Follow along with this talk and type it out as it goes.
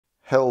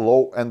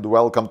Hello and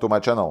welcome to my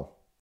channel.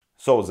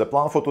 So the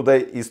plan for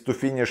today is to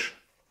finish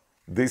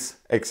this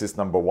axis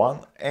number 1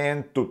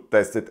 and to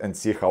test it and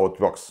see how it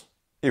works,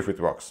 if it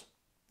works.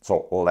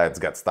 So let's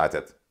get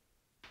started.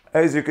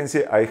 As you can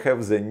see, I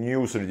have the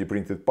new 3D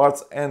printed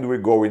parts and we're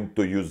going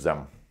to use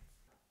them.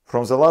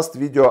 From the last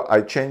video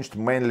I changed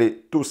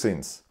mainly two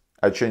things.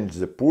 I changed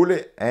the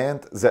pulley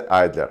and the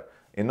idler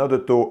in order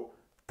to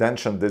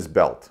tension this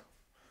belt.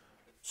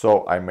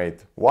 So I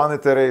made one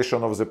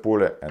iteration of the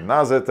pulley,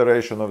 another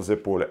iteration of the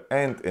pulley,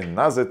 and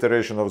another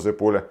iteration of the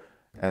pulley,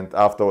 and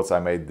afterwards I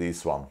made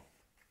this one.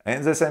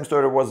 And the same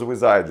story was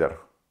with the idler.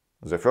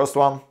 The first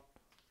one,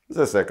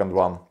 the second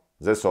one,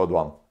 the third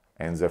one,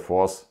 and the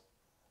fourth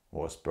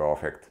was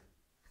perfect.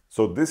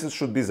 So this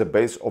should be the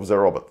base of the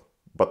robot,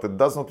 but it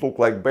doesn't look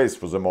like base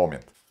for the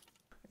moment.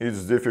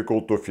 It's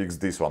difficult to fix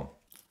this one.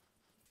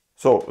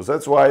 So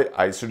that's why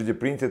I 3D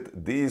printed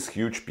this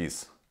huge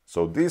piece.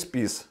 So this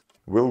piece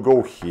will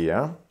go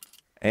here,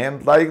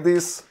 and like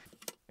this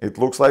it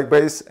looks like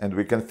base, and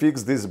we can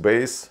fix this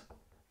base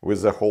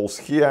with the holes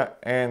here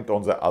and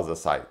on the other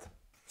side.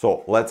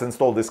 So let's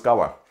install this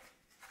cover.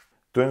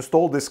 To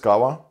install this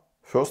cover,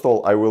 first of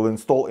all I will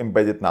install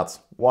embedded nuts.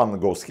 One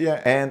goes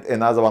here and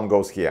another one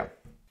goes here.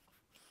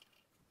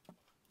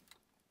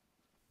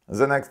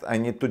 The next I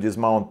need to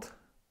dismount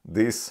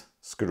these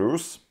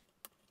screws.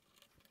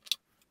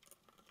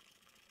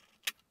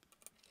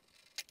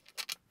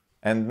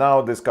 And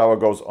now this cover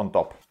goes on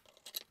top.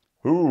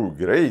 Ooh,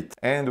 great!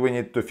 And we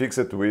need to fix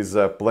it with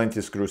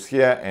plenty screws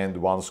here, and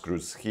one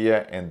screws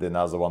here and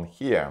another one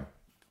here.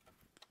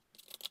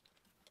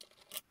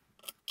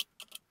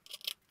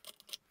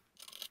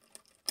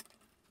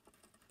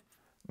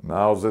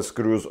 Now the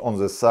screws on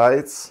the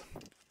sides.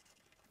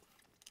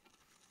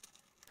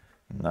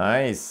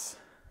 Nice!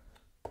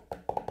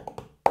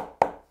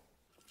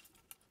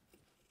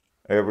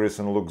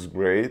 Everything looks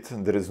great,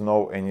 there is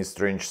no any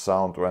strange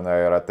sound when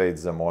I rotate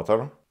the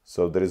motor,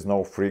 so there is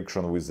no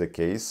friction with the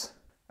case.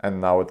 And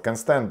now it can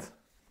stand.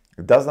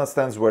 It does not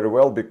stand very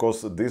well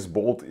because this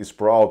bolt is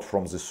proud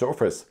from the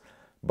surface,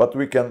 but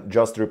we can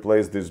just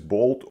replace this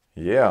bolt.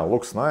 Yeah,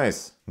 looks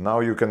nice. Now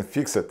you can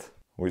fix it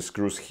with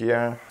screws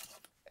here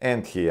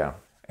and here.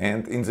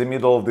 And in the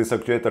middle of this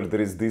actuator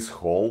there is this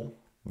hole.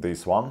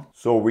 This one,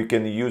 so we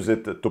can use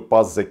it to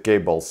pass the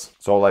cables.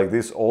 So like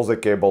this, all the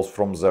cables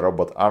from the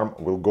robot arm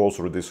will go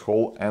through this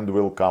hole and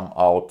will come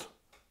out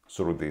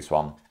through this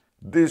one.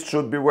 This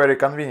should be very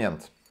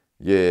convenient.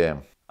 Yeah,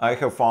 I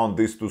have found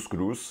these two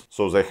screws,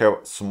 so they have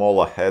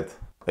smaller head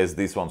as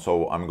this one,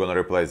 so I'm gonna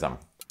replace them.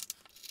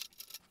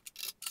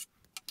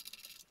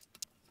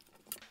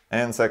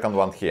 And second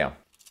one here.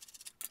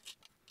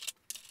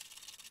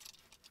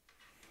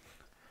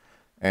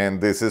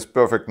 And this is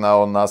perfect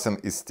now, nothing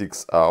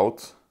sticks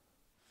out.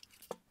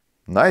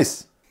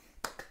 Nice!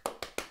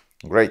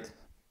 Great!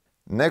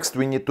 Next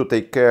we need to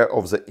take care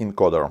of the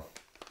encoder.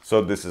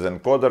 So this is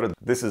encoder,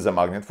 this is a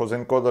magnet for the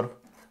encoder,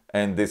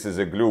 and this is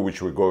a glue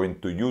which we're going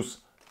to use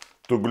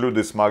to glue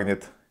this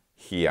magnet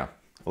here.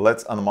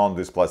 Let's unmount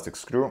this plastic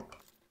screw.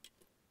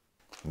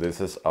 This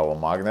is our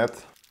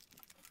magnet,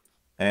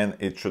 and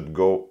it should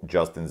go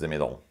just in the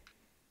middle.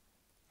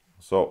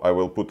 So I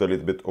will put a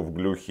little bit of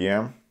glue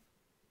here.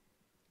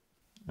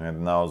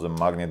 And now the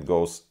magnet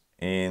goes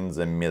in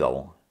the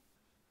middle.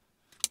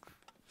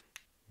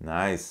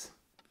 Nice.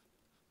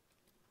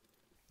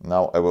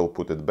 Now I will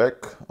put it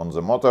back on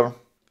the motor.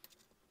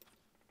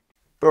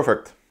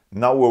 Perfect.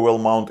 Now we will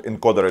mount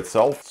encoder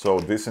itself. So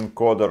this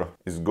encoder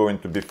is going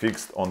to be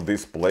fixed on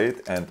this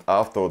plate, and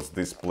afterwards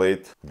this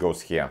plate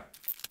goes here.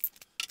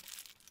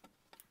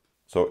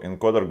 So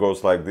encoder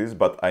goes like this,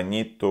 but I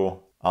need to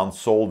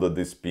unsolder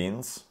these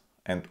pins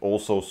and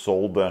also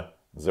solder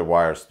the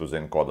wires to the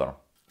encoder.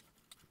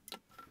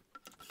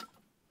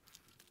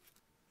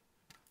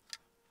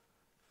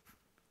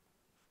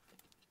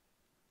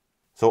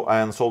 So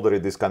I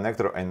unsoldered this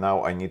connector, and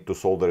now I need to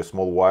solder a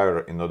small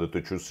wire in order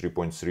to choose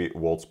 3.3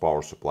 volts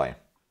power supply.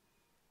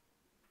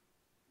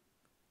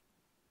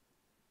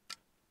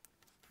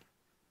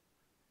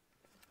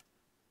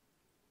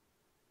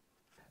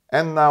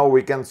 And now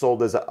we can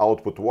solder the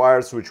output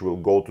wires which will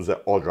go to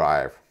the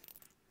ODrive.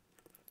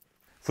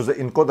 For the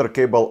encoder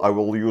cable I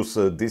will use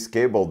this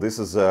cable. This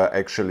is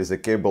actually the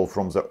cable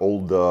from the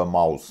old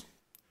mouse.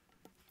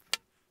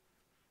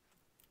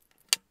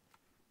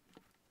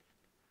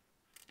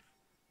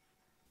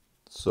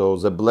 So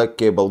the black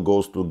cable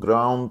goes to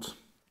ground,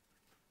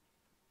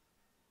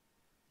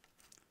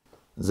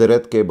 the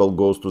red cable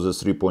goes to the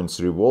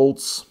 3.3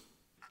 volts,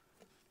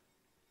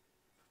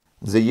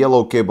 the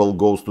yellow cable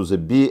goes to the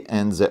B,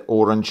 and the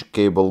orange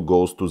cable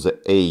goes to the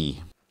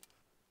A.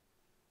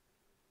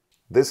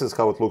 This is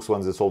how it looks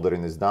when the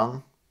soldering is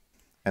done.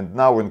 And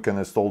now we can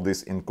install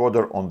this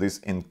encoder on this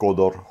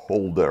encoder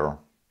holder,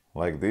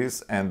 like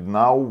this, and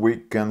now we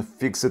can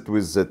fix it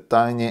with the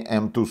tiny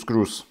M2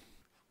 screws.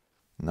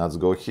 Nuts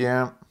go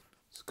here,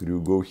 screw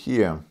go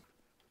here.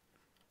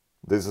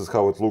 This is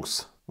how it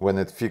looks when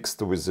it's fixed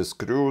with the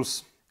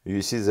screws.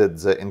 You see that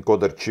the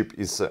encoder chip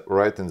is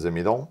right in the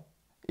middle.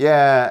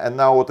 Yeah, and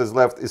now what is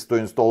left is to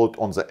install it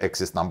on the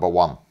axis number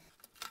 1.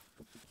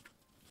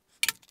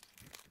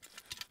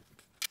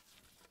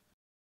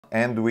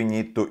 And we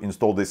need to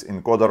install this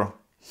encoder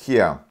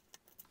here.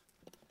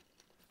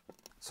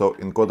 So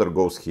encoder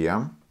goes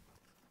here.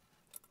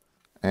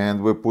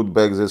 And we put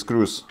back the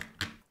screws.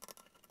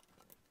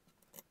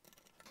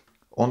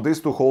 On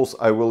these two holes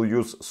I will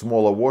use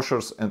smaller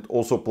washers and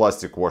also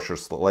plastic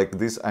washers. Like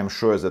this, I'm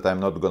sure that I'm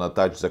not gonna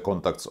touch the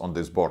contacts on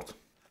this board.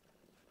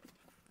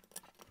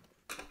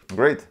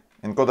 Great,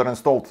 encoder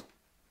installed.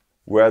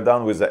 We are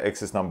done with the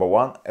axis number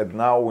 1 and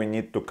now we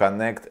need to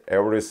connect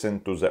everything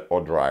to the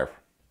ODrive.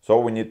 So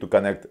we need to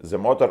connect the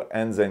motor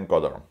and the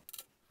encoder.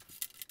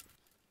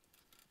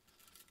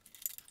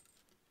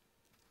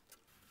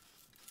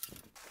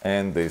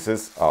 And this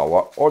is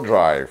our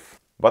ODrive.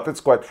 But it's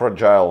quite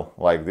fragile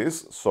like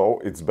this, so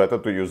it's better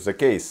to use the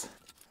case.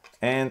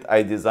 And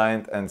I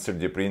designed and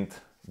 3D print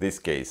this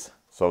case.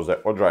 So the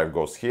ODrive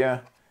goes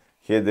here.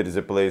 Here there is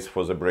a place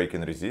for the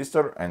break-in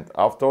resistor, and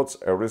afterwards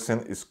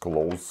everything is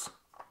closed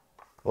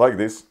like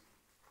this.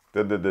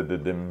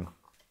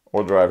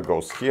 ODrive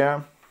goes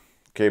here.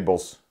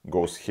 Cables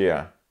goes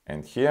here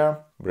and here.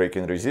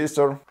 Break-in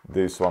resistor.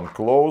 This one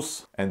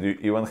close, and you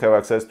even have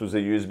access to the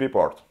USB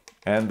port.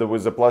 And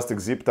with the plastic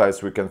zip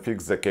ties we can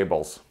fix the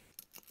cables.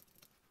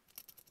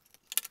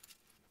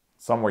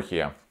 Somewhere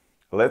here.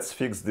 Let's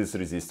fix this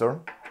resistor.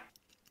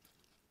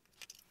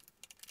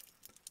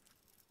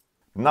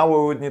 Now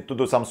we would need to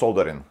do some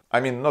soldering.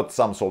 I mean, not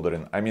some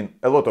soldering, I mean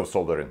a lot of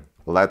soldering.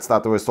 Let's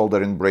start with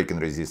soldering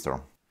break-in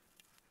resistor.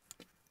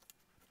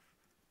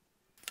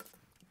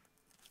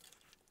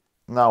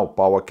 Now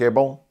power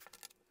cable.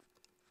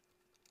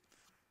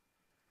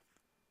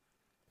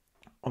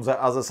 On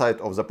the other side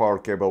of the power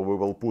cable we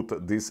will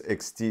put this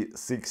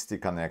XT60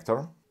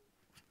 connector.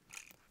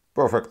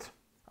 Perfect.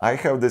 I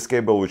have this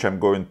cable which I'm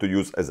going to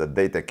use as a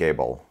data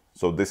cable.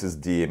 So this is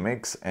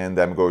DMX and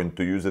I'm going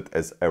to use it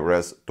as a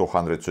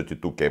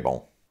RES232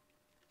 cable.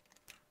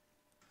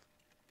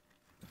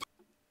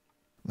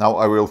 Now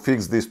I will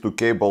fix these two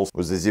cables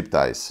with the zip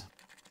ties.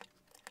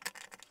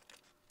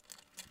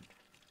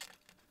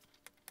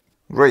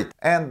 Great.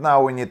 And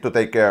now we need to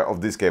take care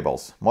of these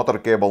cables. Motor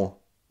cable,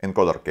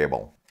 encoder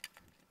cable.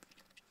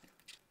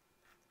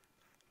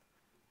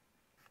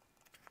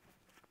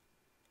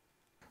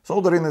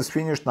 Soldering is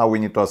finished, now we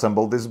need to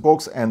assemble this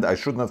box and I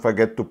should not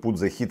forget to put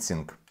the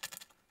heatsink.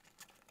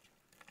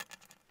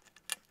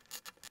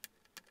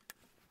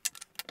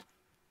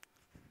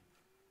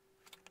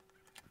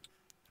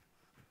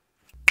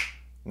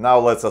 Now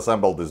let's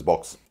assemble this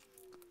box.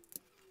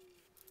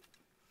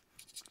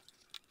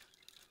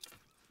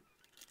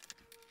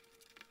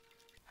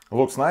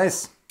 Looks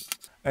nice.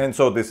 And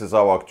so this is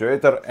our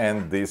actuator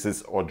and this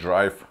is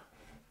ODrive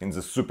in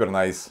the super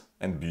nice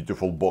and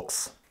beautiful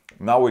box.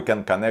 Now we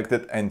can connect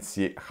it and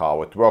see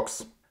how it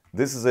works.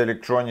 This is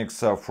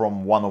electronics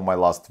from one of my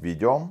last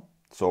video.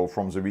 So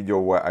from the video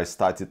where I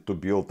started to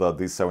build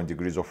this 7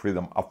 degrees of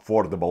freedom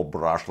affordable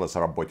brushless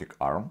robotic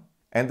arm.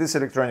 And this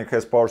electronic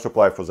has power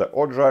supply for the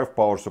ODrive,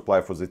 power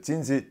supply for the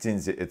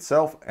Tinzy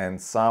itself and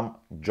some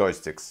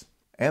joysticks.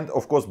 And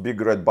of course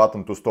big red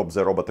button to stop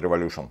the robot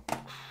revolution.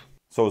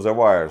 So the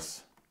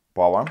wires,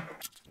 power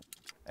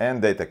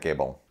and data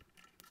cable.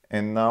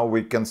 And now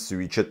we can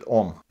switch it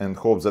on and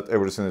hope that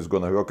everything is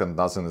gonna work and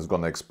nothing is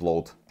gonna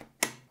explode.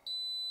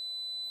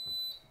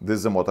 This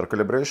is the motor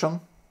calibration,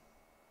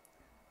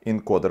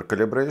 encoder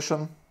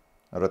calibration,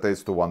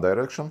 rotates to one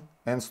direction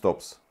and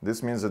stops.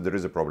 This means that there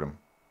is a problem.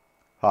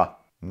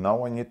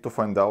 Now I need to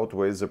find out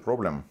where is the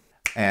problem.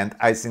 And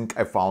I think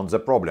I found the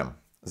problem.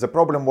 The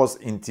problem was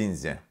in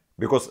Tinzy.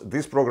 Because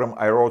this program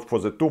I wrote for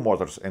the two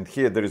motors and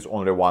here there is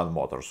only one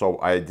motor. So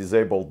I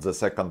disabled the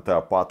second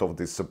part of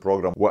this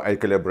program where I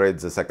calibrate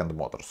the second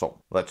motor. So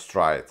let's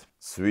try it.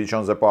 Switch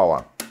on the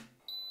power.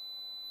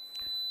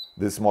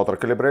 This motor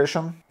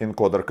calibration,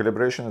 encoder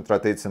calibration, it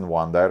rotates in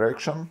one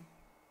direction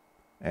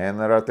and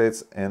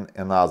rotates in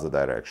another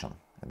direction.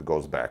 It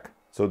goes back.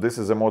 So this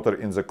is a motor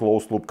in the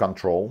closed loop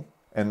control.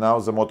 And now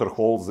the motor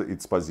holds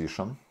its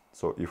position.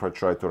 So if I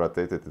try to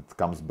rotate it, it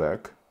comes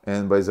back.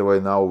 And by the way,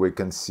 now we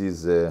can see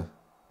the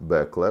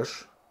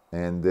backlash,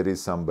 and there is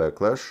some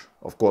backlash,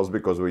 of course,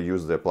 because we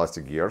use the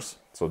plastic gears,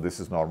 so this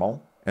is normal.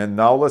 And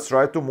now let's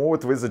try to move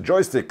it with the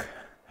joystick.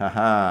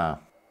 Haha.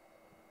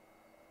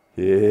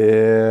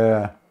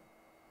 Yeah.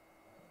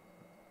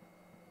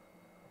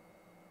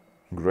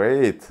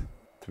 Great.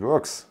 It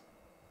works.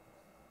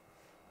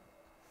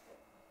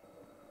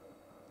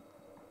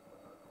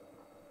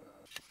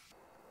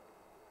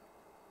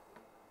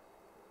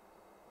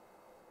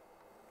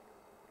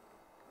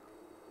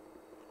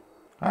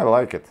 I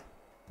like it.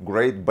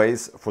 Great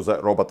base for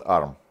the robot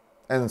arm.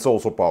 And it's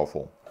also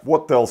powerful.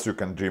 What else you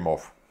can dream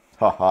of?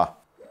 Haha.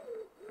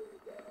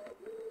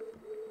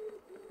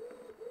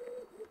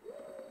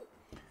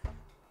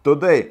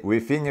 Today we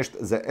finished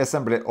the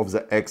assembly of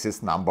the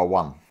axis number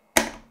 1.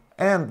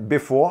 And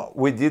before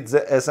we did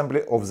the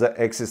assembly of the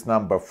axis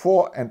number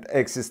 4 and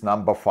axis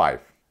number 5.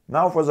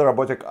 Now for the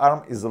robotic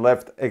arm is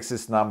left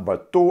axis number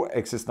 2,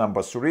 axis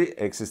number 3,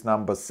 axis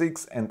number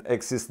 6 and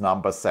axis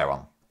number 7.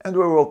 And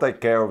we will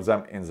take care of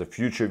them in the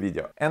future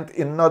video. And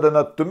in order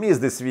not to miss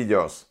these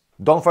videos,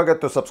 don't forget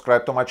to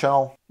subscribe to my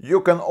channel.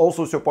 You can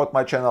also support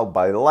my channel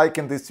by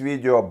liking this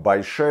video,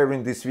 by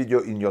sharing this video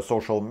in your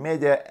social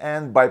media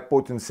and by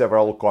putting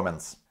several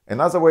comments.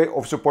 Another way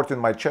of supporting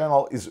my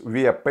channel is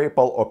via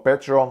PayPal or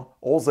Patreon,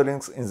 all the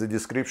links in the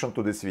description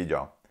to this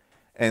video.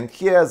 And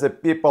here are the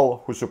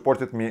people who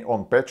supported me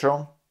on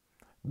Patreon.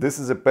 This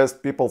is the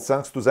best people,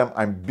 thanks to them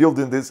I'm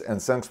building this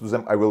and thanks to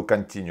them I will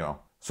continue.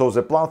 So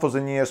the plan for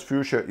the nearest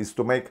future is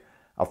to make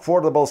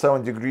affordable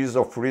 7 degrees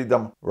of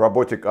freedom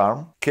robotic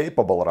arm,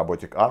 capable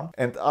robotic arm,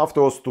 and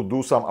afterwards to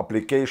do some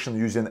application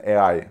using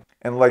AI.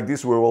 And like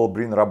this we will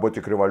bring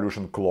robotic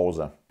revolution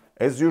closer.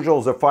 As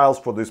usual, the files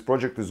for this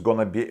project is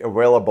gonna be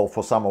available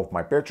for some of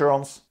my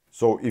Patreons.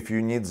 So if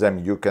you need them,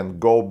 you can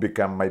go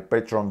become my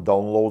patron,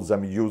 download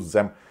them, use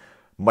them,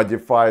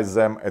 modify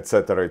them,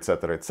 etc,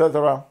 etc,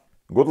 etc.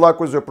 Good luck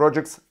with your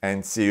projects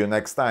and see you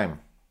next time!